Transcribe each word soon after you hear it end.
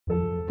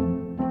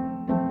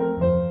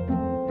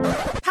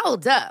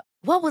Hold up.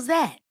 What was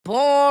that?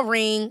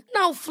 Boring.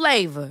 No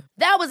flavor.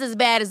 That was as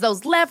bad as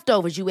those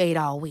leftovers you ate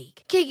all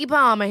week. Keke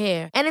Palmer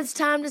here, and it's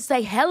time to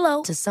say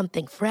hello to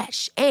something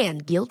fresh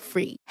and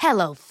guilt-free.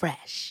 Hello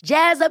Fresh.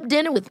 Jazz up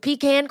dinner with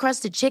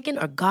pecan-crusted chicken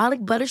or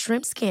garlic butter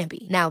shrimp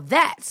scampi. Now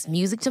that's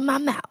music to my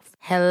mouth.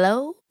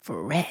 Hello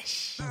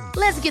Fresh.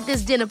 Let's get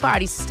this dinner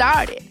party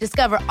started.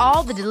 Discover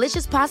all the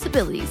delicious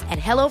possibilities at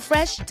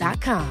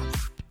hellofresh.com.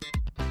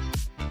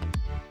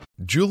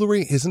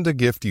 Jewelry isn't a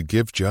gift you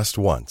give just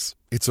once.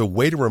 It's a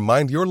way to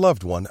remind your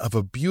loved one of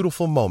a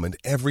beautiful moment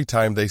every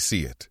time they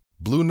see it.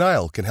 Blue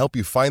Nile can help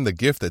you find the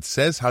gift that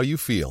says how you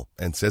feel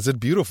and says it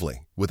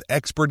beautifully, with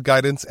expert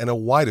guidance and a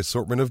wide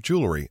assortment of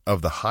jewelry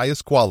of the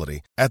highest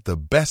quality at the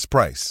best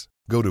price.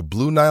 Go to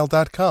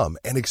BlueNile.com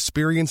and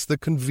experience the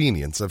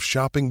convenience of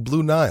shopping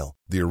Blue Nile,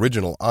 the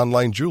original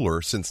online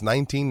jeweler since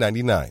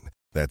 1999.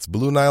 That's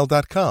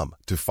BlueNile.com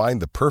to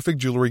find the perfect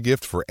jewelry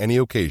gift for any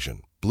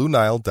occasion.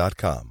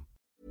 BlueNile.com.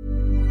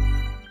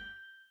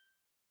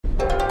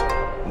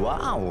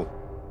 Wow.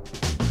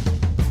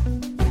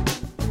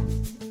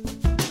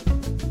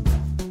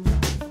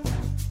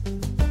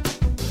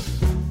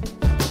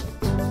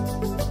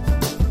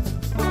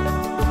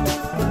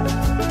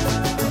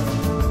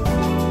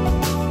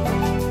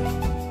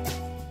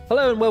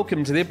 Hello and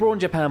welcome to the Abroad in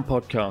Japan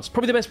podcast.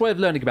 Probably the best way of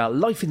learning about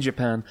life in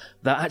Japan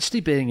without actually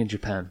being in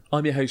Japan.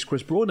 I'm your host,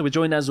 Chris Braun, and we're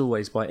joined as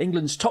always by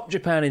England's top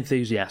Japan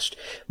enthusiast,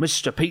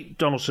 Mr. Pete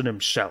Donaldson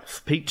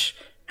himself. Pete,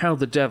 how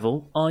the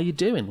devil are you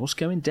doing? What's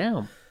going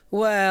down?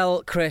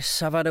 Well,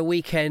 Chris, I've had a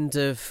weekend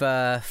of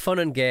fun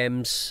and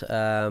games.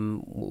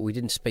 We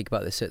didn't speak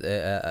about this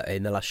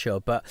in the last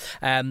show, but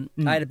I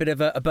had a bit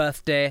of a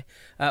birthday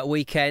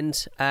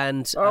weekend.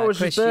 And it was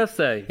Chris, your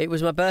birthday? It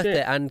was my birthday.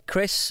 Shit. And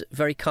Chris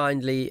very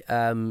kindly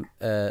line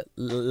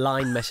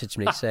messaged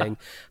me saying,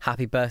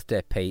 "Happy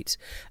birthday, Pete."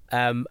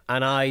 And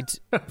I'd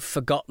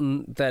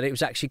forgotten that it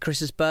was actually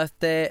Chris's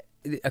birthday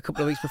a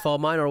couple of weeks before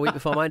mine or a week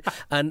before mine,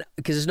 and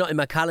because it's not in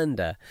my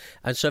calendar.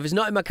 And so if it's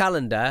not in my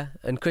calendar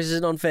and Chris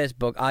isn't on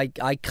Facebook,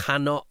 I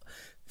cannot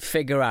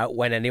figure out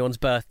when anyone's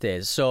birthday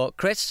is. So,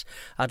 Chris,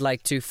 I'd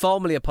like to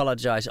formally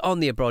apologise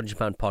on the Abroad in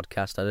Japan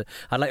podcast.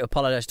 I'd like to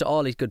apologise to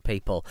all these good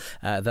people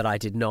that I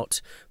did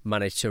not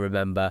manage to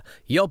remember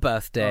your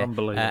birthday,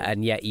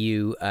 and yet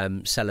you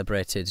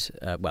celebrated.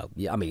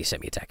 You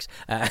sent me a text,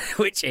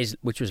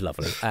 which was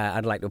lovely.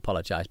 I'd like to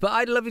apologise, but I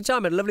had a lovely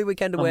time. I had a lovely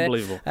weekend away.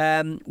 Unbelievable.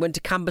 Went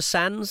to Canberra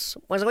Sands.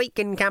 Was a week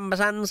in Canberra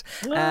Sands,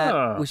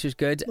 which was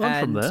good.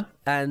 I'm from there.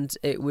 And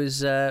it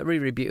was really,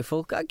 really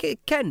beautiful.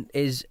 Kent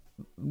is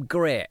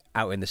great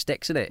out in the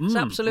sticks, isn't it? It's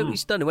absolutely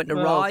stunning. Went to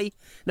Rye.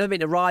 Never been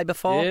to Rye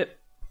before.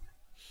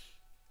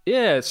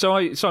 Yeah. So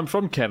I'm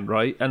from Kent,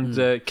 right?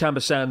 And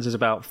Canberra Sands is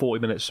about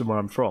 40 minutes from where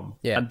I'm from.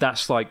 Yeah. And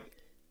that's like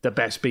the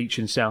best beach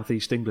in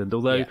southeast England.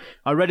 Although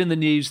I read in the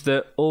news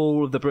that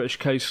all of the British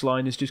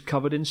coastline is just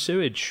covered in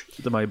sewage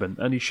at the moment,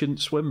 and you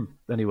shouldn't swim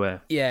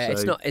anywhere. Yeah,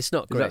 so it's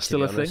not great. Is that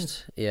still a thing?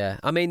 Yeah,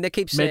 I mean they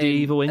keep saying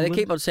medieval England. They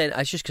keep on saying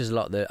it's just because a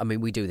lot of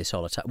we do this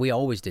all the time. We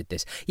always did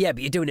this. Yeah,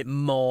 but you're doing it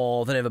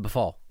more than ever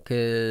before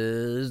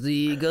because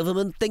the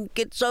government think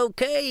it's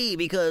okay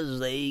because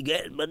they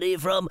get money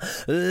from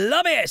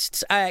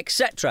lobbyists,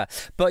 etc.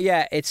 But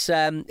yeah, it's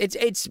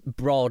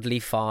broadly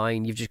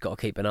fine. You've just got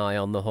to keep an eye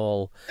on the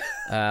whole.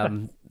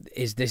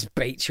 Is this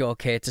beach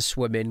okay to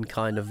swim in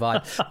kind of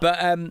vibe?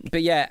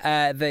 But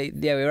yeah,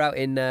 we were out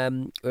in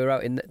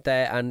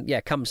there, and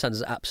yeah, Canberra Sands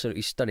is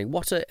absolutely stunning.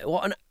 What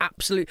an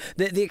absolute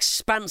the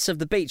expanse of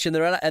the beach,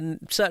 and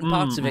certain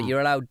parts of it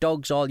you're allowed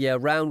dogs all year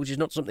round, which is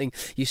not something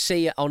you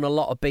see on a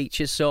lot of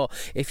beaches. So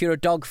if you're a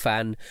dog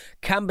fan,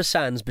 Canberra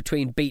Sands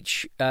between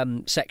beach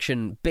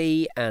section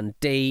B and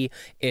D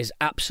is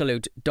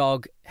absolute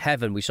dog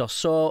heaven. We saw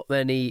so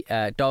many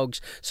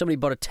dogs. Somebody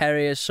bought a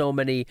terrier. So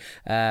many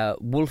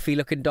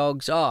wolfy-looking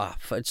dogs.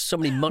 It's so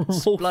many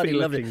months. Bloody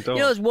lovely. You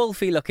know those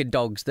wolfy-looking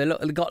dogs? They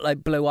got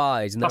like blue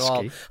eyes, and they're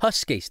all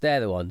huskies.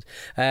 They're the ones.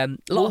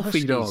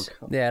 Wolfy dog.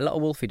 Yeah, a lot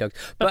of wolfy dogs.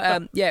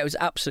 But yeah, it was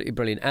absolutely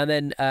brilliant. And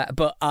then,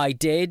 but I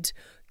did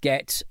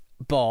get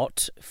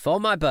bought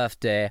for my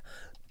birthday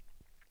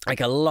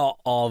like a lot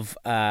of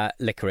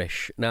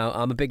licorice. Now,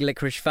 I'm a big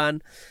licorice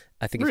fan.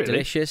 I think it's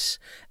delicious,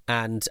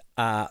 and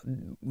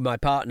my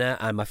partner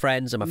and my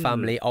friends and my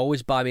family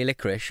always buy me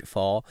licorice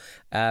for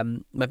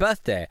my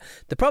birthday.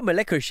 The problem with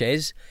licorice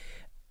is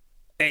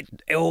it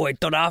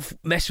don't half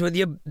mess with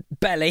your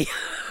belly.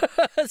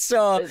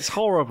 So it's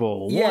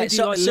horrible. Yeah, Why do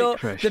you like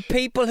licorice? The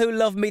people who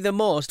love me the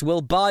most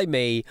will buy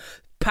me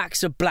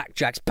packs of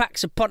blackjacks,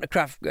 packs of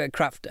Pontefract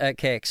craft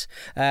cakes,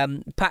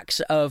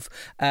 packs of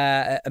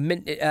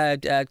mint,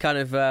 kind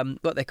of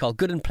what they call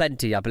Good and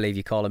Plenty, I believe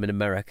you call them in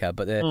America,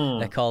 but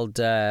they're called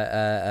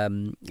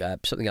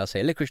something else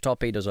here, licorice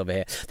torpedoes over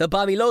here. They'll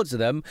buy me loads of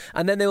them,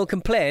 and then they will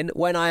complain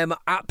when I am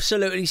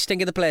absolutely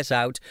stinking the place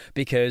out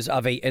because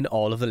I've eaten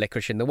all of the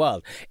licorice in the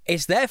world.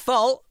 It's their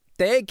fault.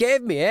 They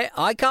gave me it.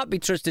 I can't be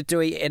trusted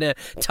to eat in a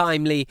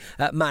timely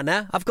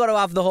manner. I've got to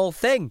have the whole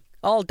thing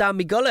all down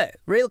me gullet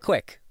real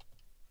quick.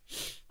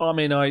 I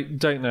mean, I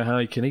don't know how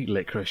you can eat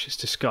licorice. It's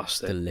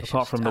disgusting. Delicious.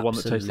 Apart from the one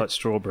that tastes like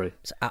strawberry.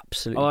 It's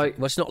absolutely...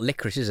 Well, it's not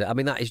licorice, is it? I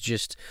mean, that is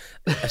just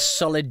a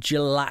solid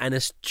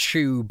gelatinous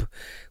tube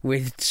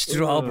with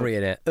strawberry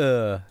in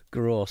it.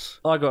 Gross.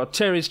 I got a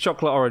Terry's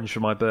chocolate orange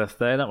for my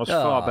birthday, and that was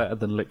far better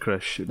than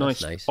licorice.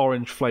 Nice.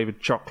 Orange-flavoured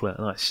chocolate.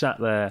 And I sat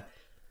there,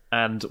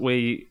 and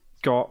we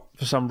got,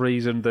 for some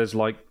reason, there's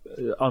like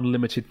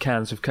unlimited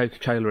cans of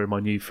Coca-Cola in my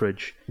new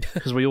fridge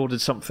because we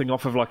ordered something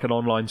off of like an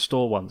online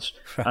store once,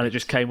 and it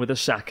just came with a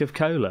sack of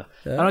cola.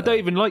 And I don't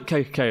even like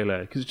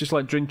Coca-Cola because it's just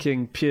like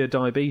drinking pure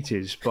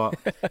diabetes, but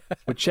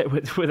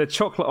with a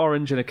chocolate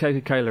orange and a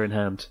Coca-Cola in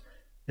hand,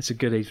 it's a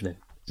good evening.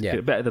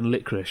 It's better than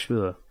licorice.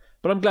 Ugh.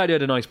 But I'm glad you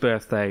had a nice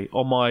birthday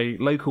on my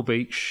local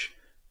beach.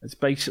 It's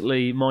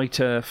basically my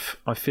turf.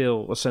 I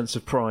feel a sense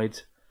of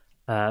pride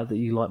that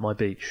you like my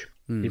beach.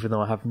 Even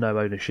though I have no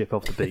ownership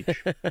of the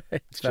beach.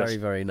 It's very,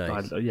 very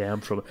nice.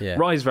 I'm from it.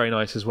 Rye is very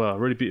nice as well.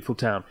 Really beautiful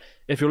town.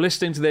 If you're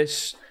listening to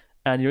this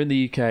and you're in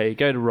the UK,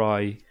 go to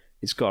Rye.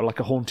 It's got like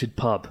a haunted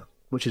pub,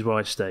 which is where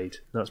I stayed.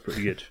 That's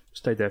pretty good.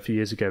 Stayed there a few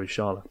years ago with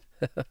Charlotte.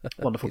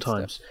 Wonderful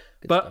times.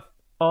 But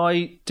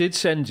I did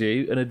send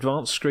you an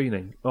advanced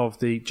screening of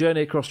the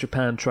Journey Across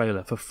Japan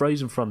trailer for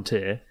Frozen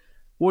Frontier.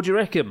 What do you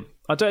reckon?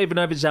 I don't even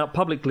know if it's out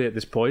publicly at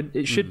this point.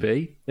 It should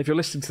be. If you're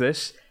listening to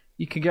this,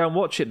 you can go and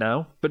watch it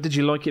now. But did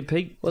you like it,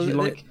 Pete?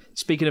 Well,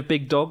 speaking of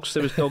big dogs,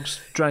 there was dogs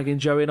dragging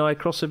Joey and I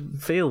across a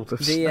field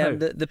of snow.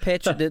 The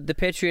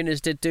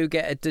Patreoners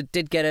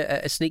did get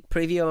a sneak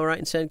preview, am I right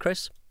in saying,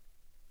 Chris?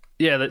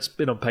 Yeah, that's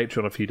been on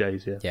Patreon a few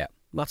days, yeah. Yeah.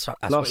 That's what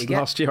you get.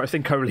 Last year, I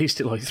think I released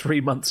it like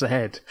 3 months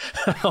ahead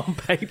on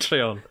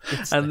Patreon.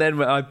 And then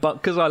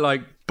because I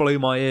like blew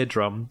my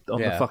eardrum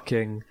on the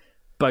fucking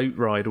boat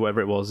ride or whatever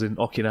it was in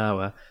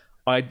Okinawa,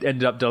 I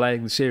ended up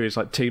delaying the series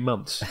like 2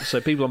 months. So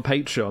people on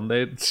Patreon,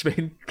 they've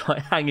been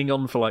like hanging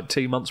on for like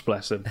 2 months,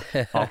 bless them,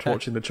 after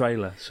watching the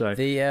trailer. So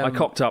I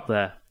copped up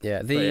there.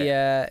 Yeah,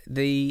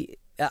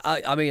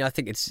 I mean, I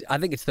think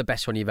it's the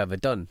best one you've ever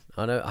done.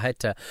 I know I had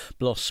to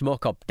blow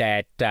smoke up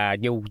that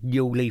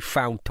newly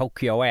found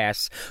Tokyo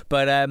ass,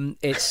 but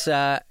it's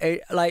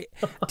like,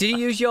 did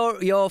you use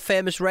your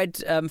famous red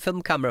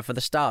film camera for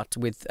the start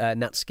with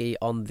Natsuki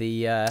on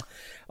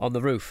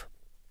the roof?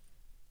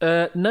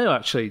 No,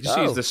 actually, just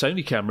used the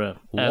Sony camera,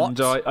 What?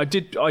 and I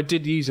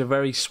did use a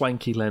very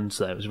swanky lens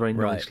there. It was a very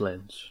nice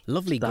lens.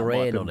 Lovely That grain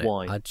might on have it. been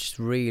why. I just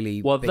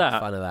really Well, big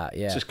fan of that.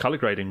 Yeah, It's just colour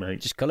grading,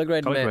 mate. just colour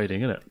grading. Colour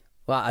grading, isn't it?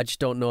 Well, I just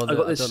don't know.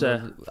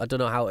 I don't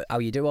know how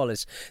you do all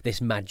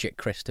this magic,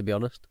 Chris. To be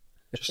honest.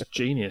 Just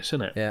genius,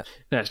 isn't it? Yeah.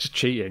 No, it's just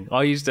cheating.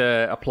 I used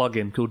a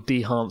plugin called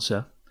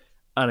Dehancer,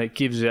 and it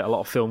gives it a lot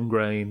of film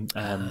grain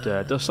and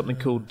does something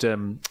called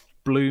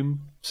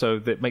bloom, so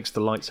that makes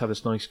the lights have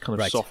this nice kind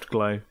of soft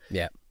glow.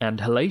 Yeah. And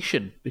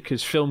halation,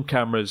 because film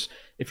cameras,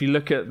 if you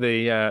look at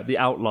the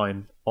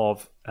outline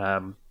of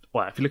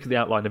if you look at the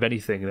outline of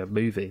anything in a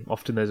movie,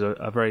 often there's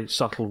a very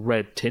subtle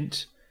red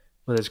tint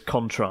where there's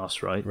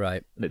contrast, right?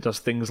 Right. And it does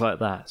things like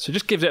that. So it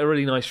just gives it a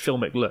really nice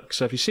filmic look.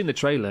 So if you've seen the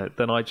trailer,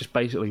 then I just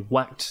basically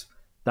whacked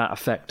that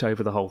effect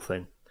over the whole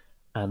thing.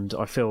 And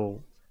I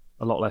feel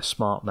a lot less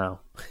smart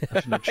now.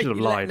 I should have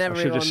lied. I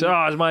should have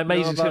said, it's my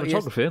amazing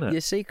cinematography, isn't it?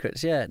 Your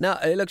secrets, yeah. No,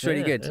 it looks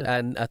really good. Yeah.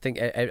 And I think,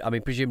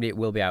 presumably it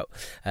will be out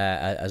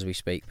as we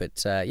speak.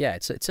 But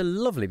it's a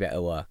lovely bit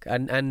of work.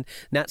 And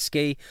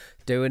Natsuki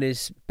doing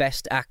his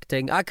best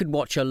acting. I could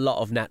watch a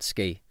lot of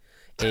Natsuki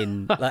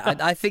in...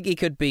 I think he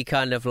could be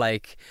kind of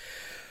like...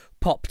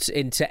 popped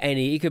into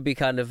he could be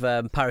kind of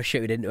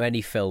parachuted into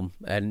any film,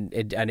 and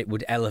it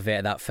would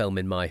elevate that film,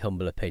 in my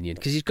humble opinion,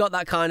 because he's got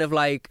that kind of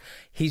like,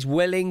 he's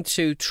willing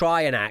to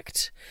try and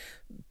act,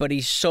 but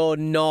he's so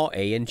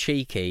naughty and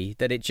cheeky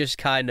that it just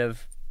kind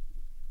of,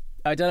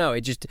 I don't know,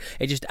 it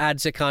just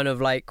adds a kind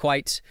of like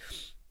quite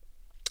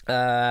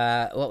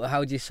how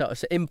would you sort of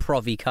say,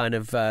 improv-y kind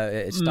of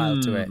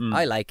style to it.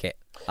 I like it.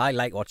 I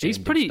like watching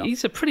him do stuff.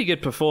 He's a pretty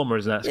good performer,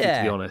 isn't that?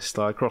 To be honest,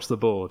 across the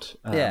board.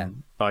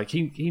 Like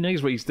he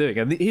knows what he's doing,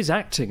 and his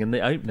acting in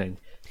the opening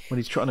when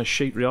he's trying to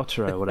shoot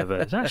Ryotaro or whatever,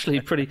 it's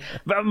actually pretty.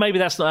 But maybe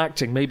that's not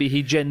acting. Maybe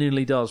he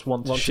genuinely does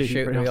want to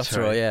shoot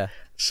Ryotaro. Yeah.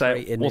 So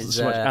it wasn't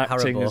so much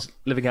acting as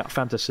living out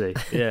fantasy.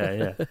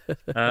 Yeah.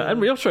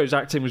 And Ryotaro's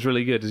acting was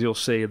really good, as you'll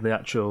see in the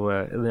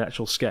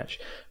actual sketch.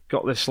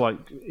 Got this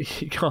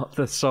he got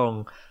the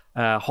song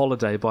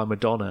 "Holiday" by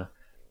Madonna.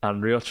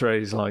 And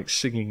Ryotaro's like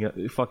singing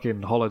a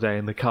fucking Holiday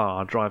in the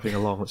car, driving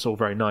along. It's all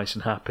very nice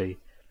and happy.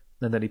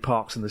 And then he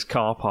parks in this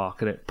car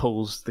park, and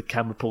the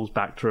camera pulls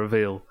back to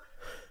reveal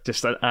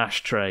just an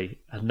ashtray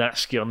and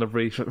Natsuki on the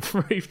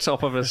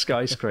rooftop of a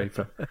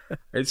skyscraper.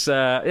 It's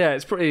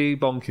it's pretty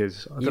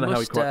bonkers. I don't know how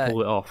he quite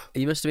pulled it off.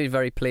 You must have been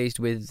very pleased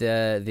with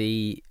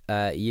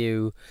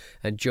you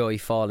and Joey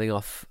falling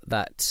off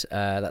that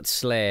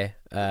sleigh.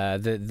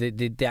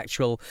 The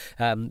actual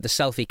the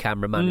selfie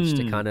camera managed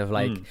to kind of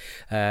like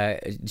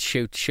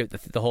shoot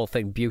the whole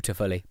thing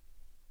beautifully.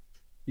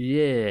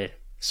 Yeah.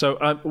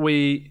 So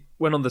we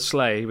went on the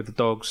sleigh with the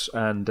dogs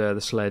and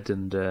the sled,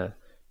 and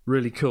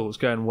really cool. It's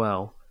going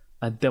well.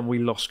 and then we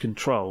lost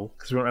control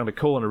because we went around a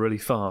corner really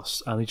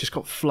fast, and he just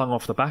got flung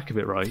off the back of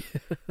it, right?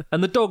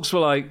 And the dogs were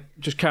like,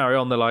 just carry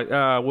on. They're like,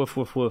 woof,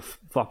 woof, woof,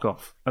 fuck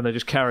off. And they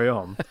just carry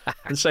on.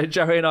 And so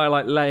Joey and I,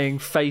 like, laying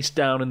face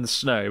down in the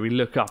snow, we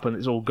look up and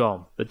it's all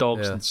gone. The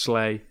dogs and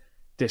sleigh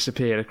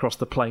disappeared across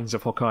the plains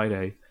of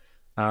Hokkaido.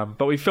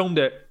 But we filmed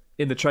it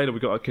in the trailer. We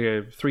got like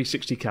a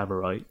 360 camera,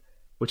 right?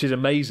 Which is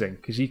amazing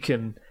because you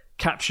can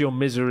capture your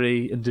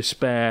misery and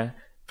despair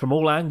from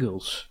all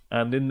angles.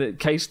 And in the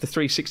case of the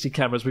 360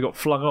 cameras, we got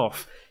flung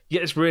off. You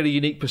get this really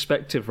unique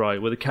perspective,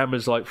 right, where the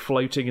camera's like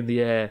floating in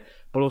the air,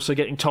 but also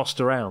getting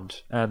tossed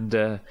around. And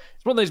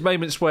it's one of those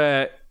moments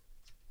where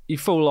you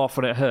fall off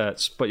and it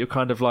hurts, but you're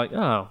kind of like,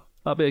 oh,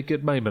 that'll be a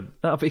good moment.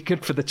 That'll be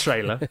good for the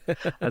trailer.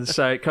 And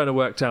so it kind of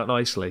worked out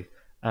nicely.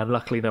 And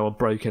luckily no one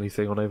broke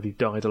anything or nobody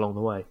died along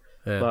the way.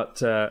 Yeah.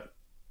 But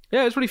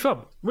yeah, it was really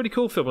fun. Really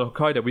cool film in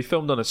Hokkaido. We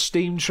filmed on a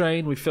steam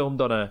train. We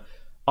filmed on a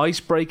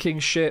ice-breaking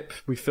ship.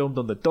 We filmed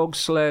on the dog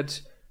sled.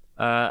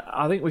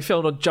 I think we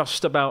filmed on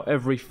just about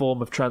every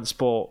form of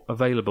transport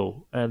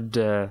available. And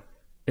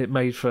it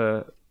made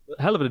for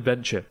a hell of an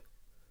adventure.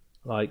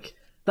 Like,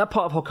 that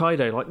part of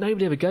Hokkaido, like,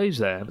 nobody ever goes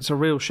there. And it's a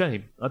real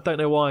shame. I don't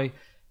know why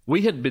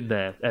we hadn't been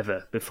there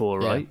ever before,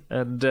 right?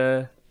 And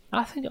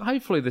I think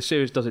hopefully the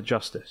series does it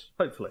justice.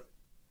 Hopefully.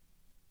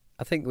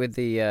 I think with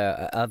the,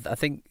 I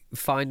think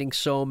finding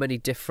so many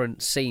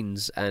different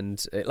scenes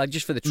and like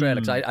just for the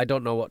trailer, because I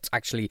don't know what's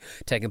actually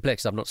taking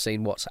place. 'Cause I've not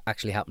seen what's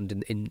actually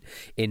happened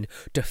in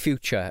the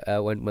future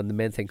when the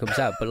main thing comes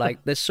out. But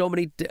like, there's so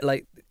many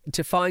like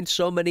to find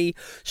so many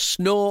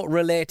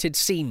snow-related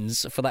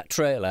scenes for that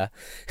trailer,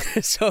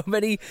 so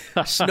many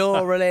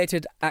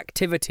snow-related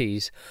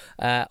activities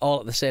all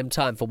at the same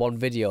time for one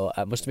video.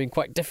 Must have been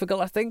quite difficult,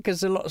 I think,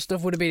 because a lot of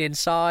stuff would have been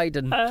inside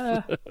and.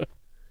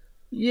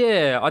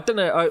 Yeah, I don't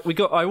know.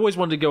 I always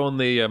wanted to go on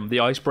the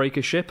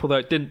icebreaker ship, although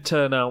it didn't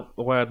turn out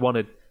the way I'd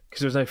wanted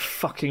because there was no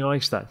fucking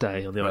ice that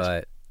day on the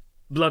ice.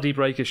 Bloody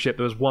breaker ship.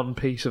 There was one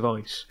piece of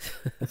ice.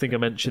 I think I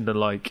mentioned that,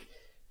 like,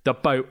 the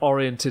boat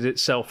oriented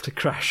itself to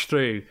crash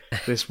through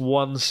this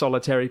one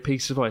solitary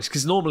piece of ice.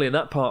 Because normally in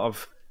that part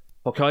of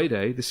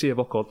Hokkaido, the Sea of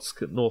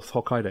Okhotsk, North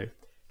Hokkaido,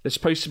 there's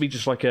supposed to be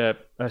just like a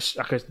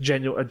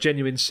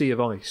genuine sea of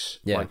ice,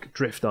 like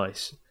drift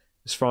ice,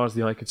 as far as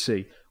the eye could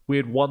see. We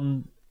had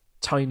one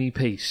tiny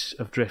piece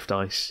of drift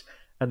ice,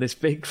 and this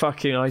big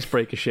fucking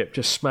icebreaker ship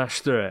just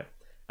smashed through it.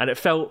 And it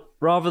felt,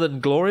 rather than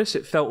glorious,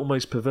 it felt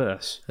almost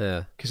perverse.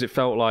 Yeah. Because it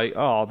felt like,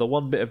 the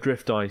one bit of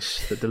drift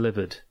ice that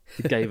delivered.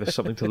 It gave us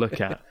something to look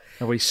at.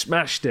 And we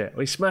smashed it.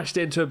 We smashed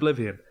it into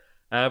oblivion.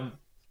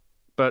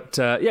 But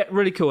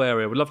really cool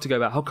area. Would love to go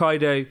back.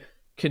 Hokkaido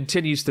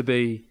continues to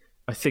be,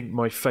 I think,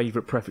 my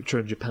favourite prefecture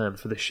in Japan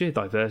for the sheer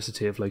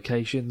diversity of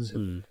locations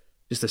and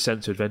just the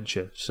sense of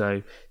adventure.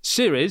 So,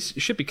 series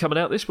should be coming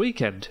out this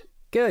weekend.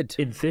 Good.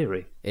 In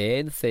theory.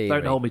 In theory.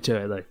 Don't hold me to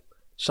it, though.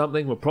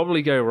 Something will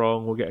probably go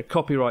wrong. We'll get a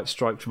copyright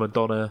strike from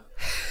Madonna,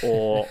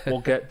 or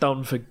we'll get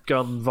done for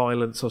gun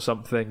violence or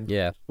something.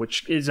 Yeah.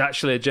 Which is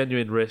actually a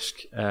genuine risk.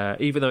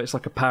 Even though it's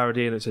like a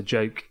parody and it's a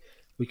joke,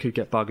 we could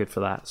get buggered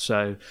for that.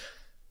 So,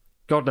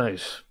 God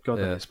knows. God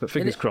knows. But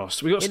fingers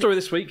crossed. We got a story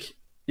this week.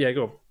 Yeah,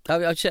 go on.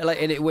 I'd say, like,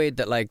 in it weird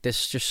that, like,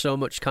 there's just so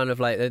much kind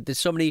of like there's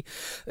so many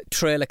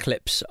trailer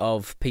clips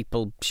of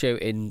people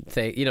shooting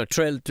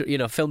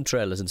film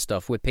trailers and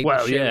stuff with people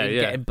shooting,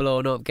 getting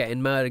blown up,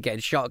 getting murdered, getting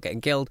shot, getting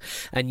killed,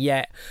 and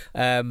yet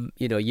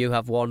you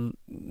have one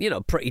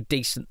pretty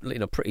decent,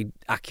 pretty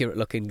accurate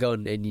looking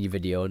gun in your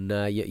video, and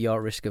you're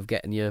at risk of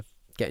getting your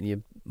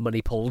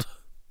money pulled.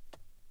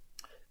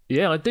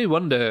 Yeah, I do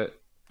wonder.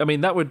 I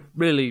mean, that would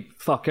really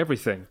fuck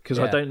everything because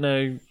I don't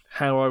know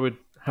how I would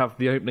have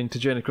the opening to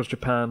Journey Across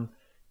Japan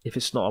if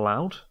it's not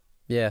allowed.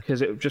 Yeah.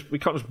 Because we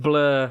can't just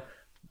blur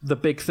the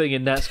big thing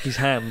in Natsuki's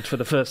hand for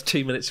the first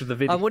 2 minutes of the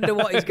video. I wonder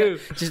what he's got.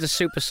 Just a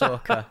super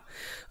soaker.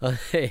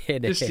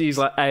 Just use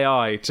like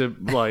AI to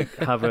like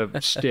have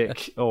a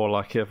stick or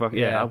like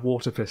a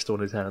water pistol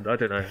in his hand. I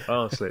don't know.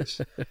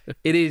 Honestly,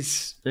 it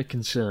is a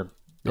concern.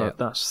 But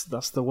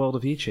that's the world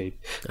of YouTube.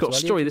 Got a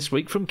story this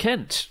week from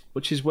Kent,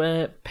 which is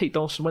where Pete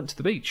Donaldson went to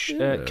the beach.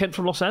 Kent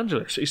from Los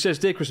Angeles. He says,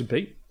 "Dear Chris and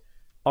Pete,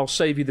 I'll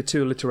save you the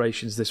two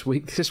alliterations this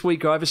week. This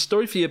week I have a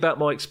story for you about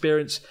my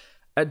experience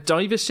at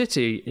Diver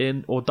City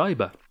in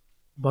Odaiba.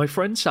 My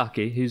friend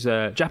Saki, who's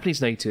a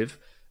Japanese native,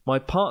 my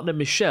partner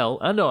Michelle,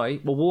 and I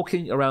were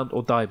walking around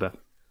Odaiba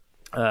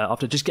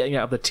after just getting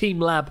out of the Team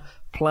Lab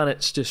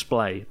Planets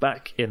display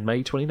back in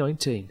May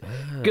 2019.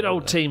 Good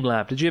old Team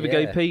Lab. Did you ever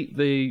go, Pete?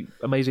 The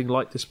amazing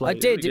light display. I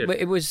did.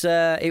 It was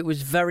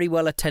very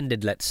well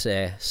attended, let's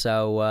say.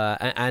 So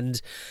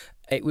obviously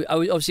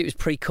it was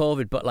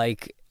pre-COVID, but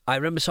like, I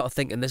remember sort of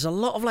thinking there's a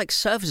lot of like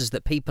surfaces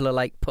that people are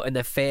like putting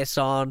their face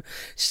on,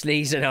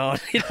 sneezing on,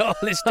 all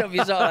this stuff.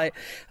 You're sort of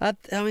like,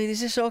 I mean, is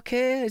this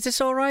okay? Is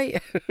this all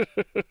right?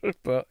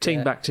 But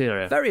Team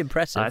Bacteria. Very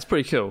impressive. It's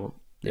pretty cool.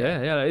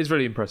 Yeah, it is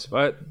really impressive.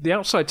 The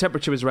outside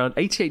temperature was around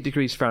 88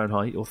 degrees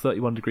Fahrenheit or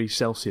 31 degrees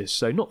Celsius,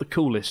 so not the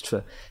coolest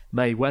for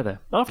May weather.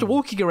 After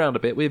walking around a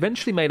bit, we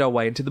eventually made our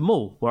way into the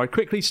mall, where I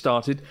quickly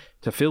started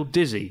to feel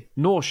dizzy,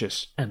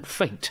 nauseous, and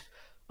faint.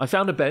 I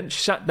found a bench,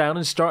 sat down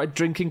and started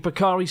drinking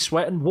Pocari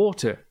Sweat and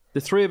water. The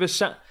three of us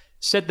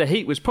said the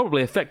heat was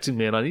probably affecting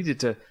me and I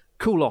needed to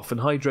cool off and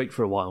hydrate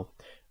for a while.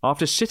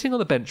 After sitting on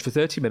the bench for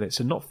 30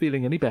 minutes and not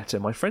feeling any better,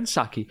 my friend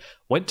Saki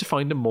went to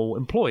find a mall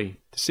employee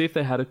to see if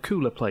they had a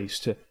cooler place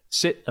to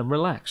sit and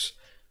relax.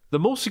 The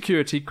mall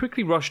security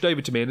quickly rushed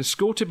over to me and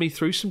escorted me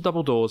through some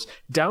double doors,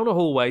 down a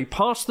hallway,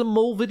 past the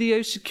mall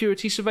video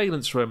security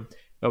surveillance room,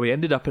 where we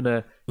ended up in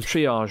a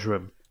triage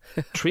room.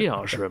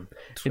 Triage room,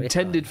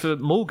 intended for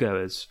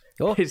mall-goers.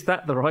 Oh. Is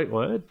that the right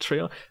word?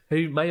 Triage,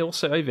 who may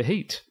also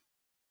overheat.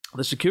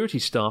 The security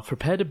staff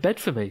prepared a bed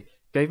for me,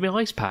 gave me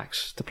ice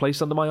packs to place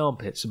under my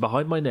armpits and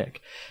behind my neck,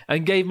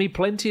 and gave me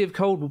plenty of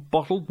cold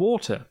bottled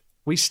water.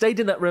 We stayed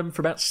in that room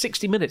for about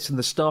 60 minutes, and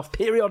the staff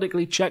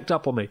periodically checked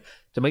up on me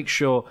to make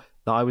sure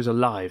that I was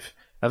alive.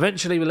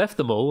 Eventually, we left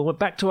the mall and went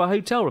back to our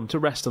hotel room to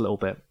rest a little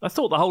bit. I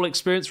thought the whole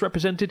experience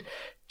represented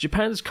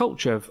Japan's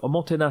culture of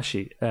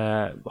omotenashi,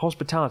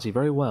 hospitality,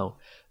 very well.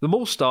 The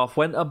mall staff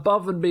went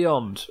above and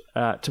beyond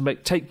to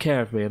take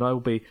care of me, and I will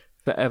be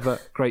forever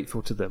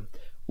grateful to them.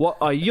 What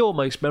are your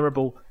most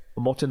memorable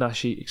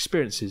omotenashi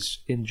experiences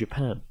in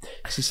Japan?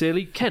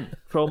 Sincerely, Kent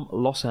from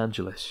Los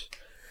Angeles.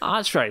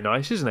 That's very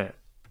nice, isn't it?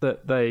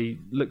 That they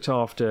looked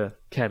after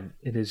Kent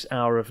in his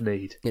hour of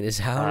need. In his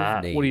hour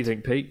of need. What do you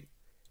think, Pete?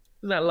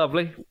 Isn't that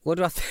lovely? What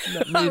do I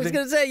think? I was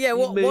going to say, yeah,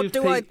 what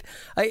do I...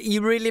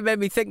 You really made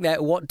me think there.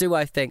 What do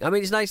I think? I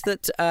mean, it's nice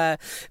that...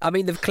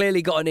 they've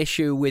clearly got an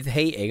issue with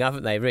heating,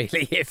 haven't they,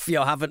 really, if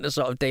you're having to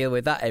sort of deal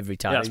with that every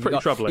time. Yeah, it's pretty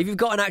troubling. If you've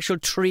got an actual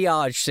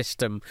triage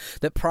system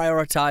that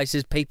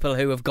prioritises people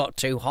who have got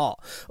too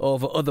hot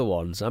over other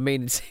ones, I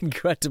mean, it's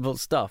incredible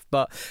stuff.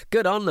 But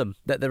good on them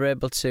that they're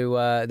able to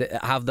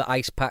have the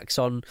ice packs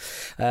on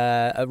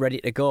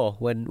ready to go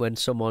when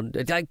someone...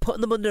 Like,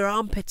 putting them under their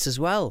armpits as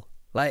well.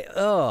 Like,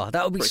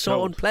 that would be so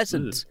cold.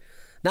 Unpleasant. Ugh.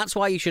 That's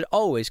why you should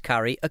always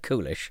carry a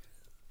coolish.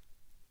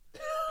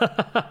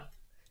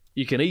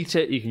 You can eat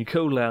it, you can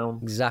cool down.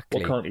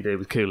 Exactly. What can't you do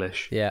with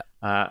coolish? Yeah.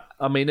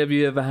 Have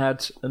you ever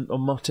had an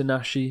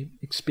omotenashi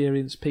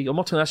experience, Pete?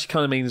 Omotenashi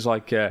kind of means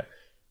like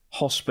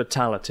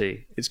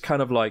hospitality. It's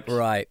kind of like...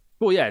 Right.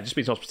 Well, yeah, it just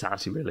means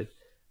hospitality, really.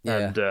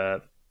 Yeah.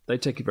 And they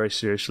take it very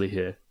seriously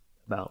here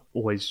about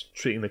always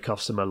treating the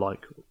customer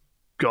like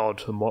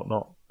God and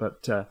whatnot.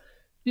 But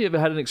you ever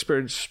had an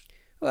experience...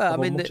 Well, I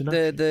mean,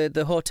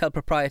 the hotel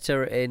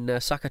proprietor in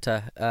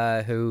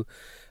Sakata who...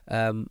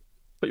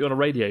 put you on a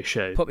radio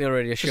show. Put me on a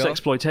radio show. Just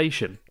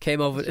exploitation.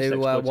 Came over to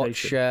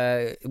watch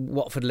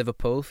Watford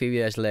Liverpool a few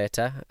years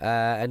later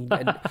and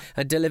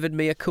delivered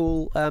me a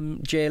cool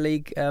J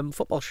League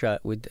football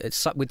shirt with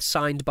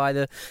signed by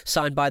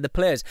the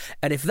players.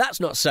 And if that's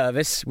not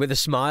service with a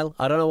smile,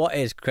 I don't know what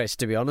is, Chris,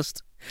 to be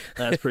honest.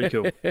 That's pretty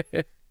cool.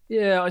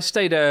 Yeah, I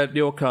stayed at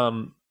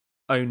Ryokan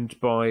owned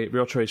by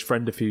Ryotore's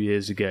friend a few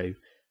years ago.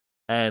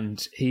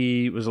 And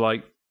he was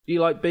like, "Do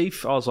you like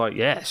beef?" I was like,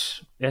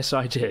 Yes,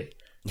 I do."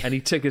 And he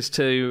took us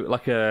to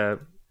like a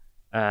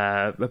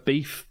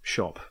beef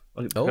shop,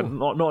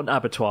 not an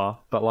abattoir,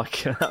 but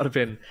like that would have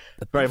been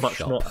very much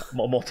shop. Not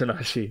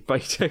omotenashi.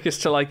 But he took us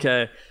to like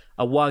a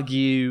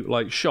wagyu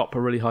like shop, a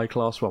really high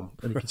class one,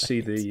 and you can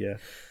see the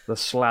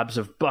slabs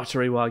of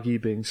buttery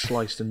wagyu being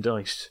sliced and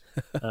diced.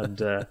 And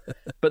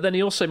but then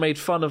he also made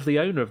fun of the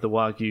owner of the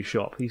wagyu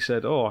shop. He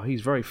said, "Oh, he's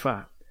very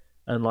fat."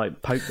 And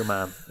like poke the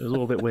man. It was a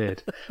little bit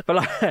weird. But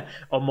like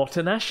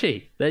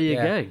omotenashi, there you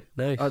go.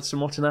 Nice. That's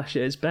omotenashi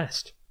at its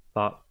best.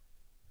 But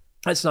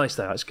that's nice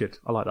though. That's good.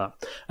 I like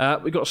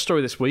that. We got a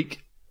story this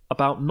week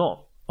about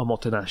not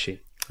omotenashi.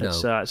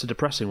 It's a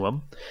depressing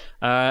one.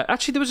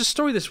 Actually, there was a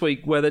story this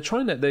week where they're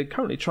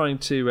currently trying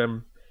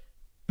to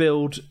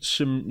build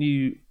some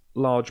new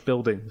large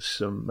buildings,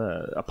 some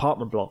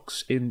apartment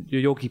blocks in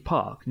Yoyogi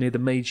Park near the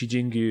Meiji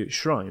Jingu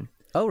Shrine.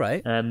 Oh,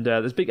 right. And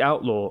there's a big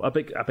outcry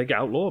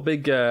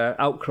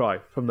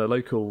from the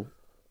local,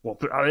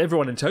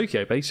 everyone in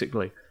Tokyo,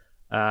 basically.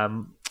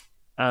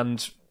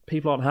 And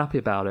people aren't happy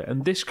about it.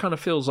 And this kind of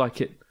feels like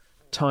it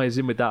ties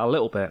in with that a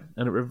little bit.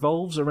 And it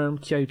revolves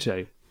around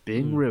Kyoto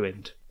being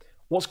ruined.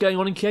 What's going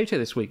on in Kyoto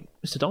this week,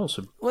 Mr.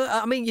 Donaldson? Well,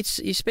 I mean,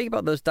 you speak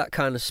about that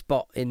kind of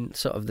spot in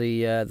sort of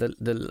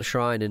the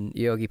shrine in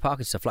Yoyogi Park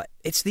and stuff. Like,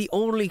 it's the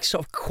only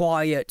sort of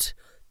quiet...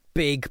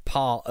 big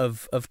part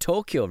of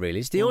Tokyo, really.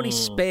 It's the only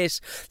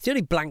space, it's the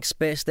only blank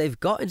space they've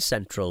got in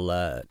central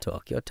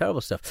Tokyo.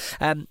 Terrible stuff.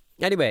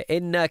 Anyway,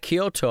 in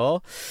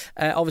Kyoto,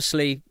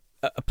 obviously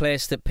a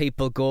place that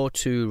people go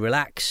to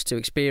relax, to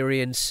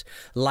experience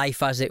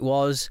life as it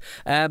was.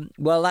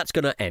 Well, that's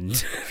going to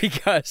end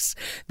because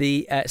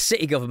the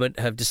city government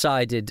have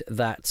decided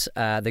that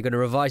they're going to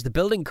revise the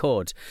building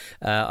code.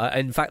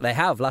 In fact, they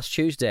have last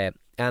Tuesday.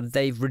 And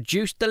they've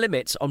reduced the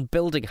limits on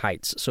building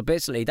heights. So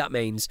basically that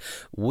means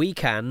we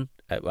can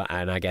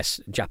and I guess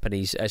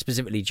Japanese,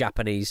 specifically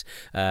Japanese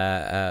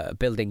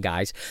building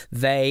guys,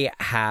 they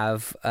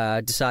have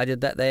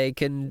decided that they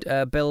can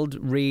build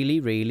really,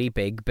 really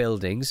big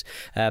buildings.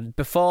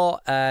 Before,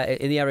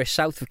 in the area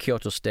south of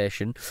Kyoto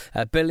Station,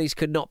 buildings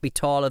could not be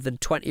taller than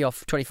 20 or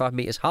 25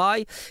 metres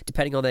high,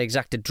 depending on their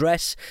exact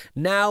address.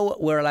 Now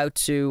we're allowed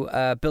to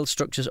build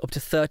structures up to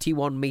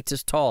 31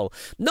 metres tall.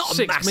 Not 6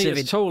 a massive...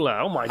 metres taller,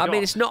 oh my God. I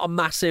mean, it's not a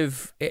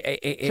massive...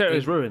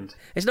 Kyoto's ruined.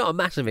 It's not a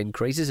massive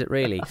increase, is it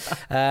really?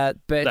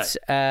 But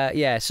so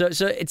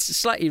it's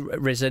slightly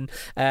risen.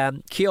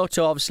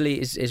 Kyoto obviously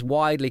is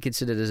widely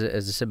considered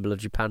as a symbol of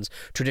Japan's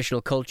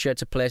traditional culture.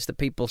 It's a place that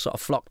people sort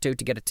of flock to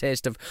get a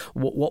taste of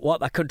what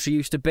that country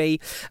used to be.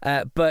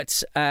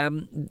 But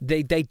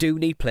they do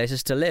need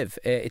places to live.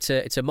 It's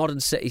a modern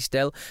city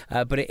still,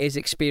 but it is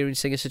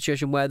experiencing a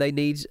situation where they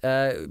need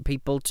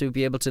people to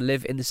be able to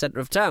live in the centre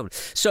of town.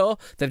 So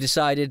they've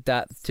decided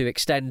that to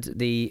extend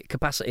the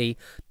capacity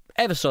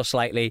ever so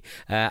slightly,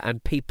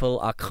 and people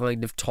are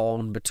kind of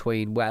torn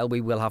between, well, we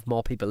will have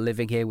more people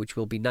living here, which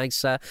will be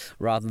nicer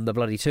rather than the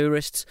bloody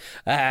tourists,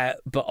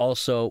 but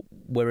also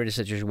we're in a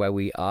situation where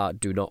we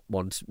do not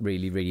want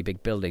really, really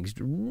big buildings,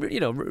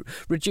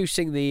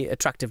 reducing the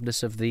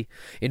attractiveness of the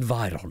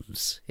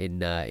environs in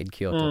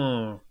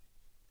Kyoto.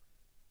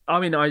 I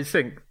mean, I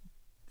think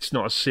it's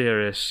not as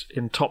serious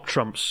in top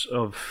trumps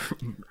of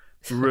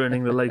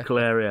ruining the local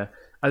area.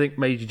 I think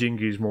Meiji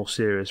Jingu is more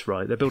serious,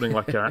 right? They're building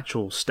like an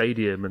actual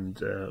stadium and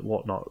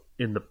whatnot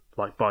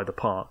by the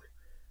park,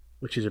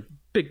 which is a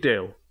big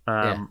deal.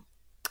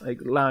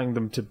 Allowing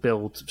them to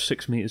build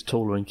 6 meters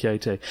taller in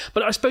Kyoto.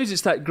 But I suppose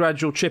it's that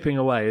gradual chipping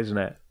away, isn't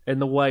it? In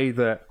the way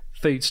that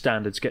food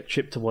standards get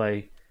chipped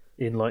away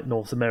in like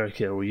North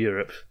America or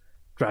Europe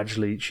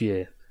gradually each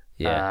year.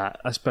 Yeah.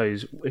 I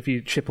suppose if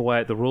you chip away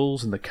at the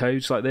rules and the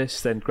codes like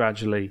this, then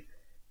gradually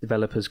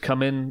developers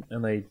come in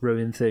and they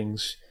ruin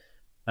things.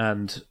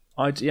 And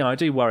I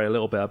do worry a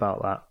little bit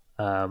about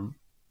that.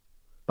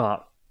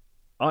 But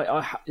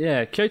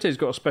Kyoto's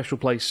got a special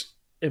place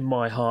in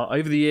my heart.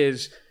 Over the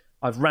years,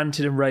 I've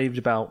ranted and raved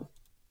about,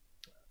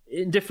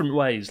 in different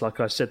ways, like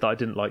I said that I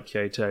didn't like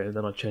Kyoto, and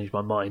then I changed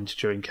my mind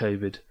during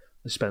COVID.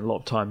 I spent a lot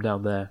of time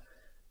down there,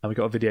 and we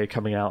got a video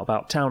coming out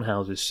about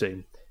townhouses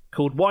soon,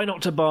 called "Why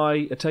Not to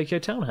Buy a Tokyo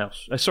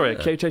Townhouse?" A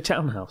Kyoto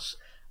Townhouse,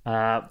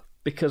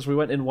 because we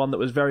went in one that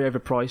was very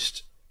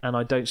overpriced, and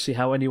I don't see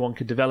how anyone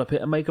could develop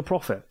it and make a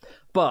profit.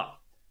 But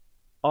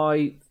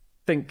I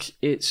think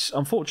it's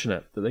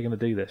unfortunate that they're going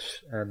to do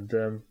this. And,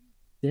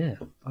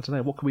 I don't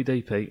know. What can we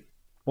do, Pete?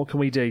 What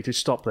can we do to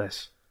stop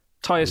this?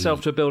 Tie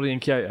yourself to a building in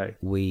Kyoto.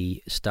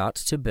 We start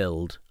to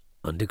build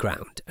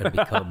underground and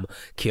become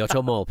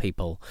Kyoto Mall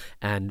people.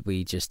 And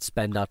we just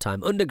spend our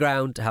time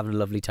underground having a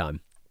lovely time.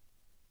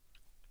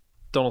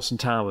 Donaldson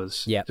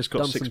Towers. Yeah, just got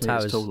Donaldson 6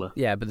 meters taller.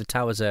 Yeah, but the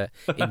towers are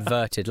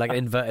inverted, like an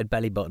inverted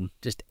belly button,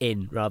 just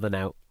in rather than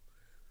out.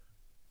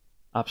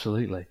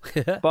 Absolutely.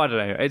 But I don't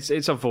know.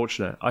 It's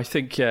unfortunate. I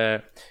think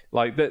the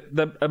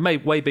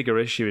way bigger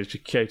issue is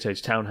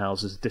Kyoto's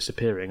townhouses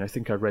disappearing. I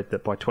think I read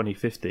that by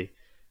 2050,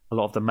 a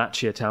lot of the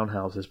Machiya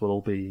townhouses will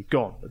all be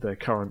gone at their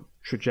current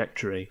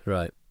trajectory.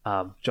 Right.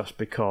 Just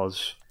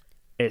because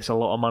it's a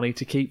lot of money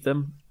to keep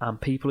them,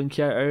 and people in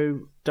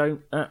Kyoto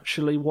don't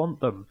actually want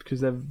them because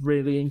they're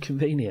really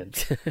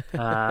inconvenient.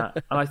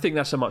 And I think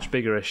that's a much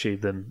bigger issue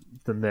than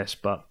this.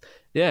 But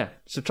yeah,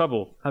 it's the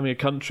trouble having a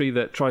country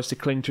that tries to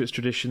cling to its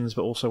traditions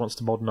but also wants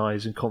to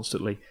modernise and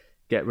constantly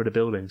get rid of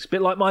buildings. A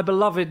bit like my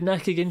beloved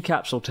Nekigin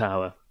Capsule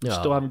Tower.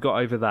 Still haven't got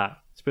over that.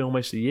 It's been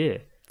almost a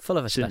year. Full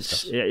of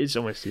asbestos. Yeah, it's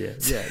almost a year.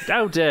 Yeah,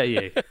 how dare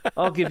you?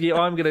 I'm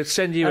going to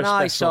send you an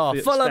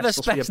asbestos full of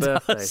asbestos for your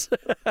birthday.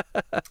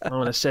 I'm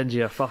going to send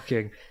you a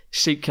fucking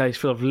suitcase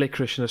full of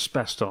licorice and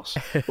asbestos.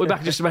 We're back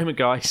in just a moment,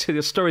 guys.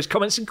 Your stories,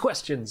 comments and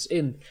questions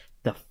in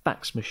the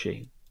fax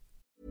machine.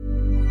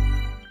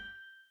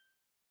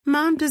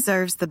 Mom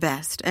deserves the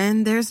best,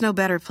 and there's no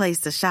better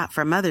place to shop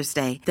for Mother's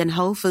Day than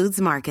Whole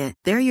Foods Market.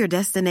 They're your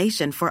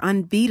destination for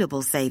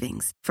unbeatable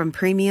savings, from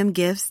premium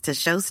gifts to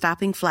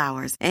show-stopping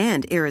flowers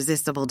and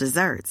irresistible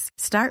desserts.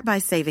 Start by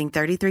saving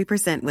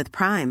 33% with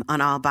Prime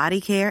on all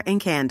body care and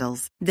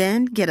candles.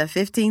 Then get a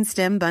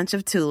 15-stem bunch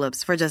of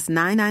tulips for just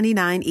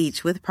 $9.99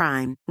 each with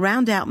Prime.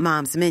 Round out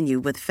Mom's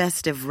menu with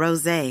festive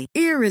rosé,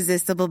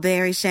 irresistible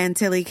berry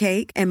chantilly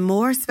cake, and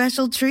more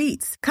special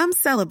treats. Come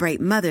celebrate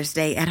Mother's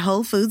Day at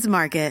Whole Foods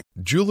Market.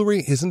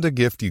 Jewelry isn't a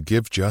gift you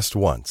give just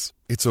once.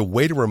 It's a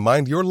way to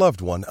remind your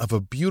loved one of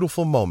a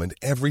beautiful moment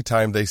every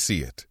time they see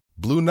it.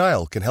 Blue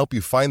Nile can help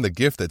you find the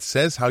gift that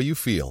says how you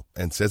feel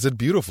and says it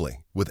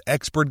beautifully, with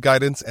expert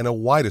guidance and a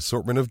wide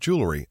assortment of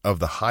jewelry of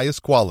the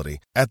highest quality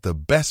at the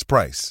best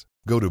price.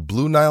 Go to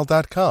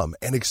BlueNile.com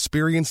and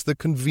experience the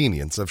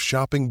convenience of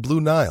shopping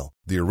Blue Nile,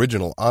 the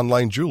original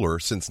online jeweler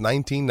since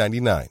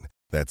 1999.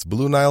 That's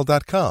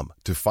BlueNile.com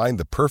to find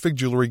the perfect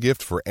jewelry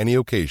gift for any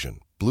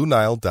occasion.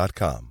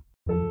 BlueNile.com.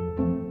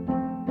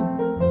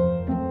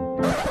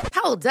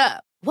 Hold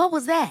up. What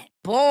was that?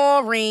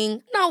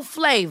 Boring. No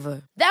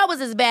flavor. That was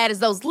as bad as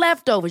those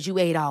leftovers you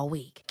ate all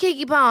week.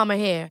 Keke Palmer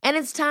here, and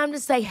it's time to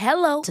say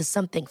hello to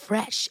something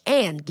fresh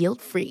and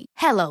guilt-free.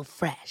 Hello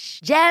Fresh.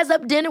 Jazz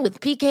up dinner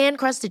with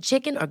pecan-crusted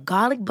chicken or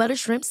garlic butter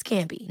shrimp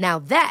scampi. Now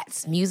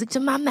that's music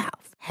to my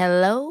mouth.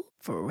 Hello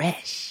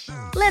Fresh.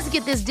 Let's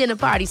get this dinner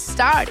party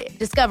started.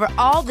 Discover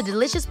all the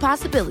delicious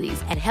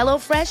possibilities at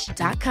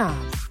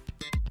hellofresh.com.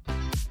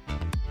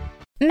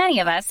 Many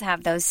of us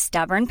have those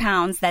stubborn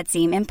pounds that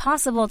seem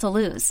impossible to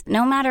lose,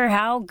 no matter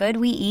how good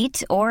we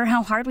eat or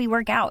how hard we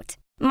work out.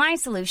 My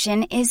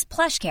solution is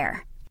PlushCare.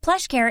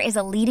 PlushCare is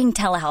a leading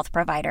telehealth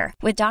provider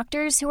with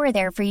doctors who are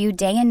there for you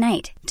day and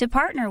night to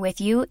partner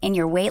with you in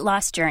your weight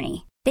loss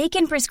journey. They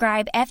can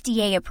prescribe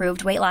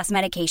FDA-approved weight loss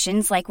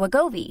medications like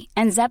Wegovy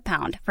and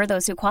Zepbound for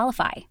those who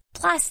qualify.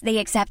 Plus, they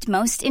accept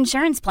most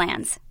insurance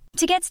plans.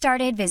 To get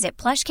started, visit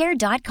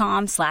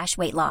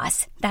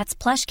plushcare.com/weightloss. That's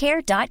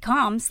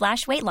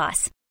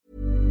plushcare.com/weightloss.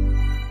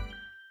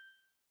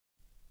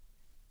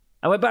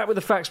 And we're back with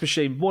the fax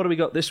machine. What do we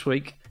got this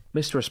week,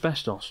 Mr.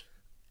 Asbestos?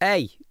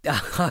 Hey,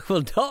 I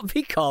will not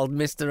be called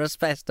Mr.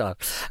 Asbestos.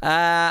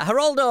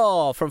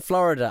 Geraldo from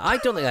Florida. I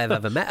don't think I've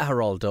ever met a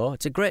Geraldo.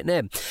 It's a great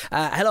name.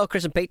 Hello,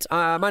 Chris and Pete.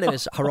 My name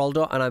is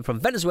Geraldo, and I'm from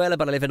Venezuela,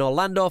 but I live in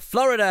Orlando,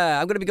 Florida.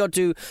 I'm going to be going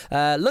to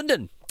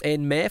London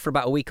in May for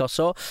about a week or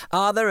so.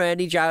 Are there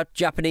any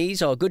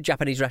Japanese or good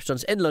Japanese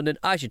restaurants in London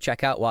I should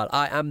check out while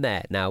I am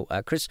there? Now,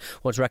 Chris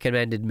once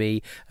recommended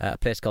me a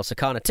place called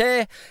Sakana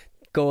Te.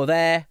 Go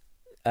there.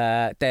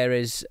 There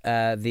is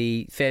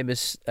the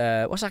famous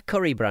what's that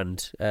curry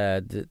brand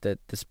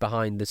that's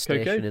behind the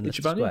station in the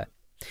square?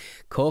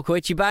 Coco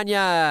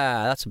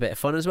Ichibanya. That's a bit of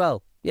fun as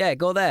well. Yeah,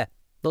 go there.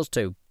 Those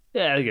two.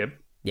 Yeah, there you go.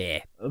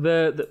 Yeah.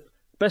 The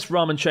best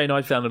ramen chain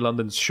I found in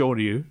London is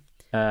Shoryu.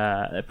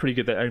 They're pretty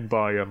good. They're owned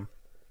by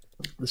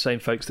the same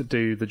folks that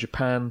do the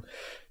Japan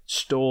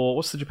store.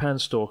 What's the Japan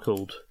store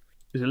called?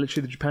 Is it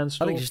literally the Japan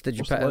store? I think it's the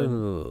Japan.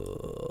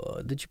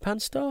 The Japan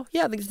store?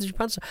 Yeah, I think it's the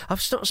Japan store.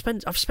 I've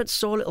spent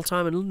so little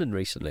time in London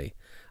recently.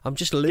 I'm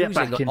just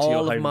losing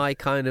all of my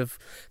kind of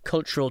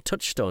cultural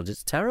touchstones.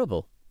 It's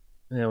terrible.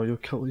 Yeah, well,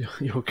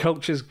 your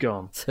culture's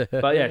gone.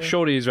 But yeah,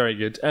 Shorty is very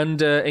good. And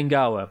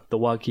Ingawa, the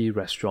Wagyu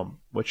restaurant,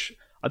 which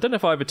I don't know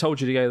if I ever told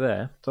you to go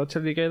there. Did I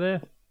tell you to go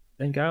there?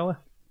 Ingawa?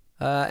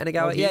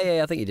 Ingawa?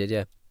 Yeah, I think you did,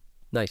 yeah.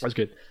 Nice. That's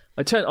good.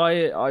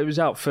 I was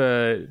out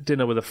for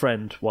dinner with a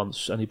friend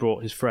once, and he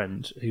brought his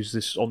friend, who's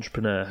this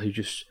entrepreneur who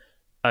just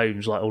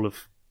owns like all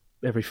of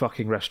every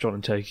fucking restaurant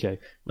in Tokyo.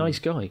 Nice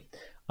guy.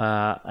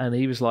 And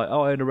he was like,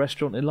 "Oh, I own a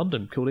restaurant in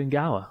London called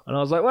Ingawa," and I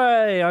was like,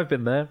 "Well, hey, I've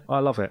been there. I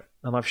love it,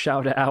 and I've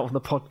shouted it out on the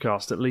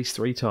podcast at least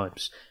 3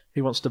 times.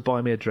 Who wants to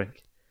buy me a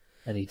drink?"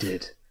 And he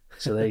did.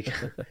 So they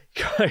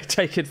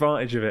take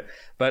advantage of it.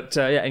 But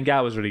yeah,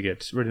 Ingawa was really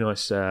good. Really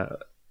nice.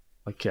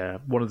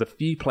 One of the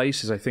few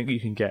places I think you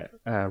can get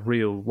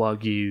real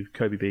Wagyu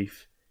Kobe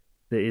beef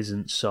that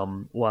isn't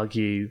some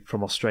Wagyu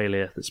from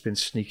Australia that's been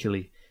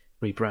sneakily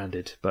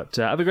rebranded. But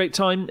have a great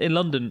time in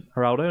London,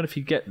 Geraldo, and if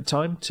you get the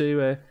time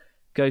to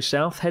go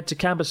south, head to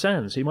Camber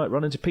Sands. You might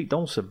run into Pete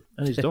Donaldson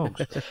and his dogs.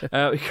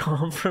 We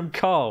come from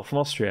Carl from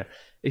Austria.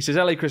 He says,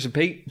 "Hello, Chris and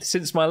Pete.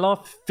 Since my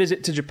last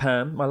visit in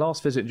Japan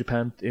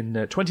in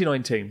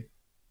 2019,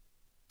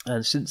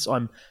 and since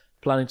I'm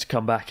planning to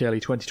come back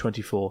early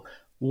 2024,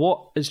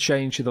 what has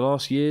changed in the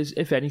last years,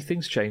 if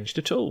anything's changed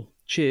at all?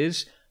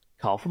 Cheers,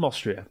 Carl from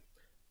Austria."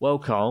 Well,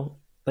 Carl,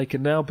 they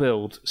can now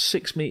build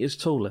 6 meters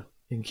taller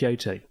in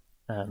Kyoto,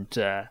 and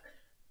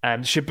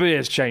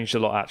Shibuya's changed a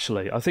lot.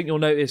 Actually, I think you'll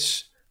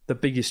notice the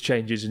biggest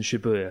changes in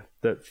Shibuya,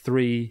 that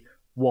 3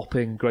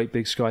 whopping great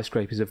big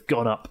skyscrapers have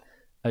gone up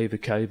over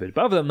COVID.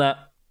 But other than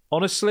that,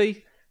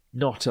 honestly,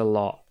 not a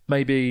lot.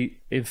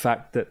 Maybe, in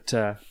fact,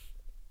 that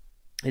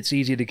it's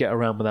easier to get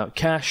around without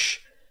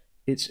cash.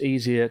 It's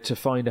easier to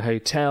find a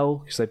hotel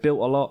because they built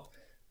a lot,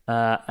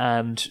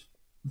 and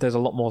there's a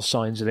lot more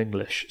signs in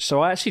English. So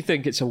I actually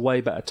think it's a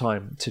way better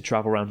time to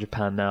travel around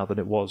Japan now than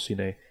it was,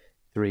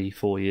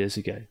 3-4 years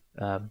ago.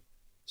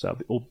 So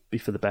it'll all be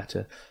for the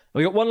better.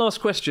 We got one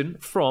last question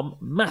from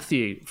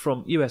Matthew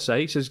from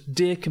USA. He says,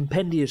 "Dear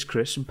compendious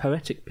Chris and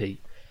poetic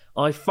Pete,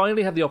 I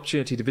finally had the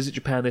opportunity to visit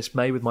Japan this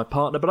May with my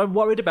partner, but I'm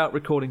worried about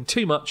recording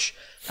too much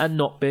and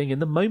not being in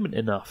the moment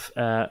enough.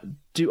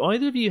 Do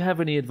either of you have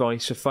any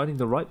advice for finding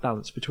the right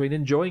balance between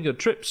enjoying your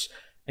trips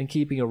and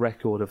keeping a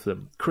record of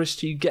them? Chris,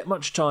 do you get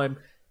much time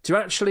to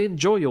actually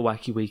enjoy your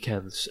wacky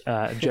weekends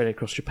and journey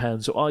across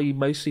Japan, or are you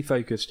mostly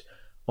focused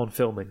on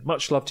filming?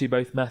 Much love to you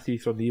both, Matthew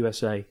from the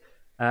USA.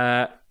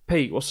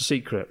 Pete, what's the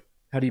secret?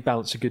 How do you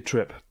balance a good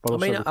trip but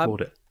also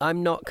record it?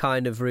 I'm not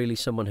kind of really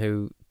someone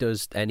who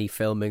does any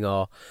filming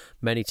or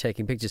many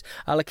taking pictures.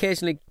 I'll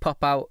occasionally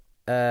pop out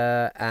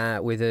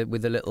with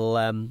a little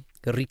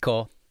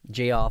Ricoh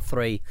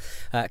GR3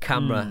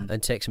 camera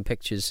and take some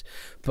pictures,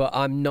 but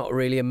I'm not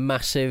really a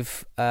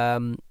massive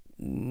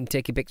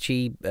takey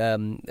picture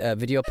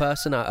video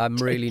person. I'm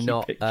really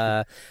not.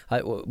 I'll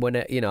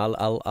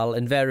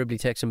invariably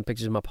take some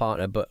pictures of my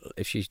partner, but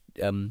if she's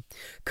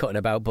cutting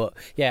about. But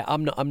yeah,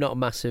 I'm not a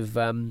massive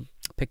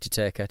picture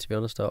taker, to be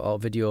honest, or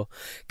video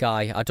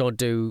guy. I don't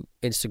do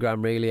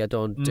Instagram really. I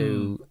don't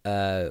do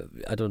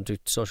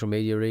social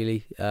media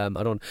really. I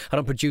don't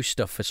produce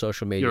stuff for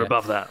social media. You're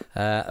above that.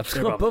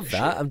 I'm not above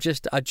that.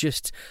 I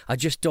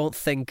just don't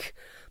think.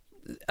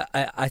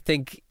 I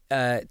think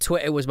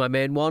Twitter was my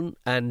main one,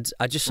 and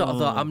I just sort of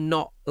thought I'm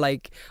not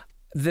like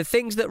the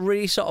things that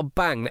really sort of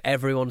bang that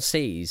everyone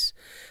sees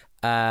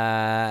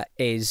are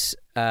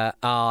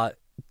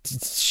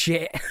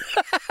shit.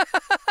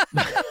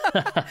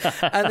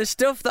 And the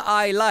stuff that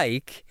I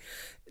like,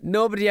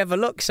 nobody ever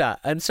looks at,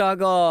 and so I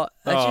go,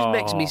 that just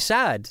makes me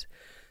sad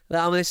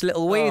that I'm this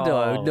little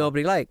weirdo who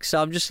nobody likes.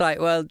 So I'm just like,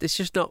 well,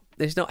 it's not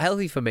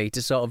healthy for me to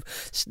sort of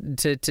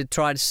to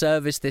try and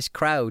service this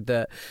crowd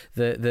that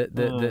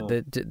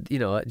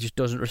just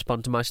doesn't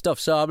respond to my stuff.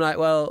 So I'm like,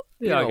 well,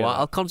 you know what?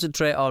 I'll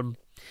concentrate on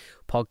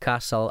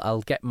podcasts.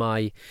 I'll get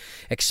my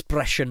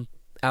expression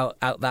out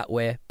that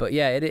way. But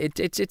yeah,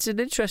 it's an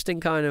interesting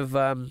kind of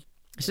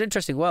it's an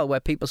interesting world where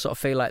people sort of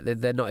feel like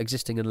they're not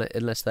existing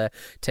unless they're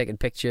taking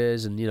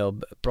pictures and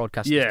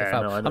broadcasting stuff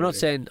out. I'm not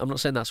saying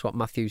that's what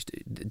Matthew's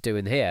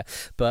doing here,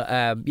 but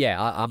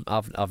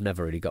I've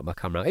never really got my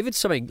camera out. If it's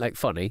something like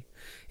funny,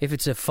 if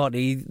it's a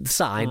funny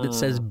sign that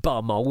says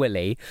bum or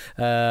willy,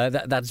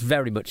 that's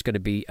very much going to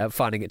be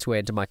finding its way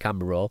into my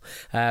camera roll.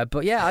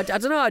 But yeah, I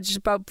don't know. I just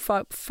about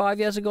 5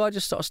 years ago, I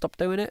just sort of stopped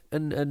doing it,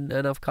 and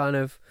I've kind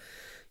of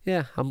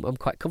I'm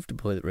quite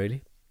comfortable with it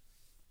really.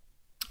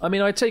 I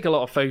mean, I take a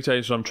lot of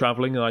photos when I'm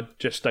travelling, and I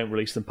just don't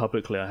release them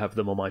publicly. I have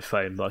them on my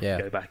phone that I can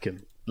go back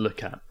and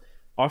look at.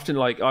 I often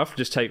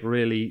just take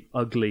really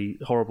ugly,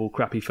 horrible,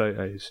 crappy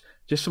photos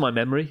just for my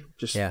memory,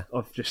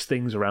 of just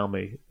things around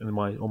me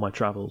on my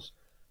travels.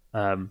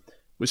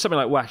 With something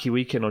like Wacky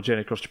Weekend or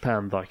Journey Across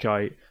Japan, like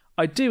I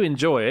do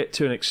enjoy it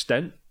to an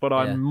extent, but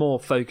I'm more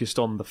focused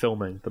on the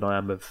filming than I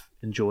am of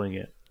enjoying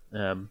it.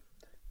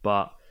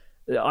 But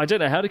I don't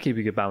know how to keep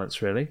a good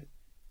balance, really.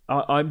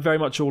 I'm very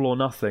much all or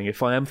nothing.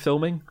 If I am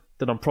filming,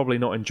 then I'm probably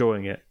not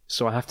enjoying it.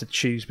 So I have to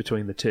choose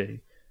between the two.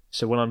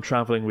 So when I'm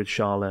travelling with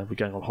Charlotte, we're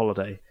going on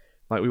holiday.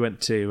 Like we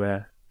went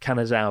to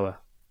Kanazawa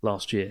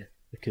last year.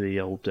 Look at the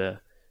old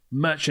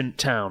merchant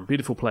town.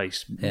 Beautiful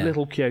place. Yeah.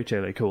 Little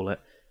Kyoto, they call it.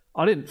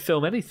 I didn't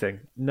film anything.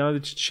 Neither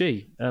did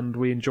she. And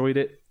we enjoyed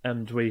it.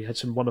 And we had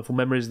some wonderful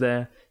memories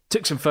there.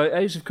 Took some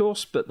photos, of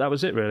course, but that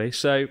was it, really.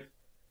 So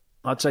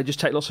I'd say just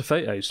take lots of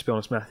photos, to be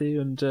honest,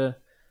 Matthew. And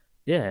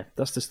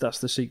that's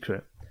the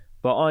secret.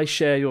 But I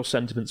share your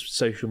sentiments with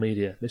social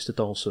media, Mr.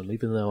 Dawson.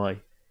 Even though I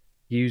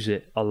use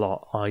it a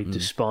lot, I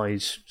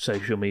despise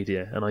social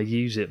media, and I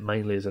use it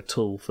mainly as a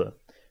tool for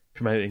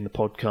promoting the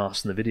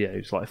podcast and the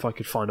videos. Like, if I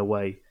could find a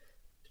way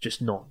to just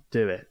not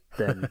do it,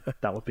 then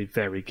that would be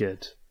very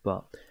good.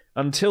 But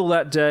until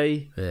that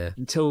day,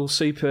 until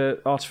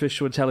super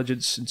artificial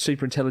intelligence and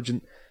super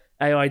intelligent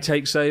AI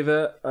takes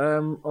over,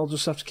 I'll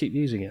just have to keep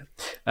using it.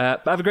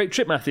 But have a great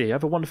trip, Matthew.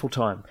 Have a wonderful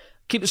time.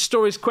 Keep the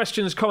stories,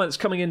 questions, comments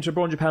coming into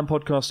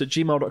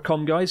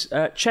abroadinjapanpodcast@gmail.com, guys.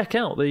 Check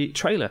out the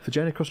trailer for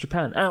Journey Across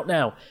Japan, out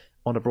now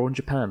on Abroad in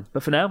Japan.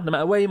 But for now, no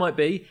matter where you might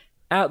be,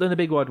 out there in the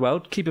big wide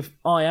world, keep an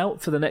eye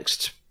out for the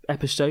next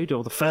episode,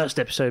 or the first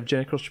episode of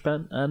Journey Across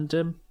Japan, and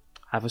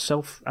have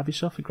yourself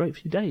a great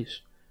few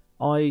days.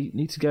 I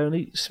need to go and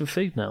eat some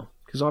food now,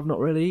 because I've not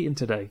really eaten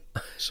today.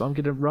 So I'm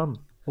going to run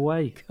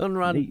away and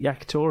eat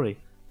yakitori.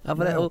 Have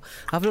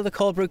another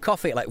cold brew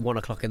coffee at like 1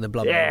 o'clock in the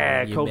blood.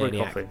 Yeah, cold brew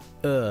coffee.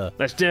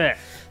 Let's do it.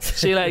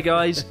 See you later,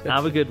 guys.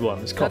 Have a good one.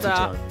 It's coffee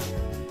time.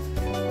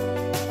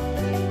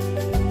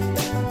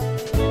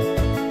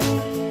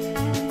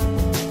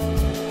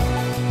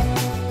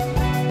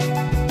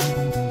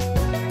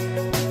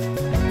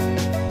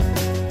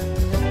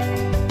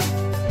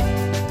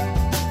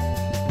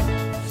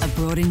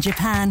 Abroad in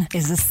Japan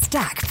is a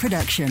Stack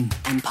production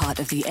and part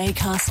of the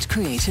Acast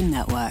Creator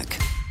Network.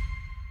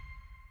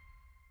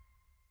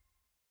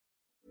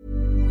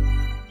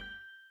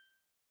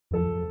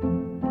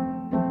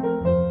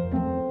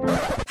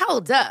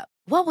 Hold up.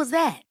 What was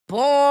that?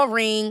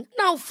 Boring.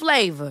 No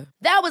flavor.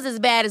 That was as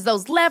bad as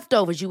those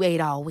leftovers you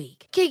ate all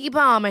week. Keke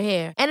Palmer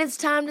here, and it's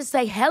time to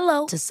say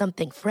hello to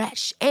something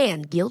fresh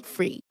and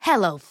guilt-free.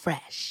 Hello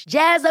Fresh.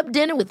 Jazz up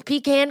dinner with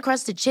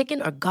pecan-crusted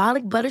chicken or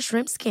garlic butter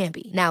shrimp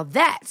scampi. Now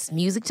that's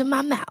music to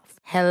my mouth.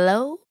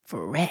 Hello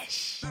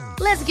Fresh.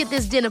 Let's get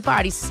this dinner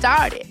party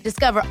started.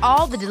 Discover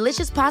all the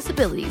delicious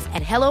possibilities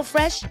at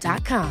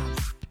HelloFresh.com.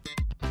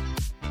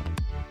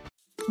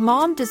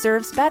 Mom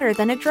deserves better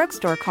than a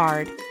drugstore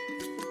card.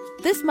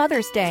 This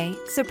Mother's Day,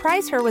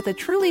 surprise her with a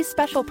truly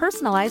special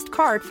personalized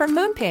card from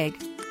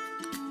Moonpig.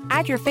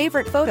 Add your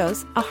favorite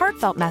photos, a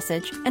heartfelt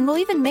message, and we'll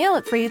even mail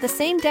it for you the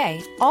same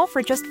day, all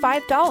for just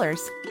 $5.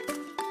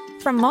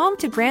 From mom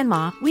to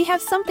grandma, we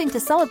have something to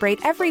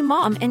celebrate every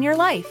mom in your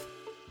life.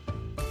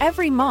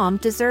 Every mom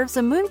deserves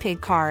a Moonpig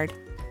card.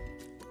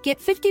 Get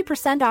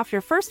 50% off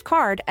your first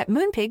card at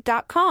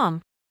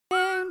Moonpig.com.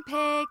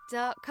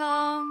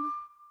 Moonpig.com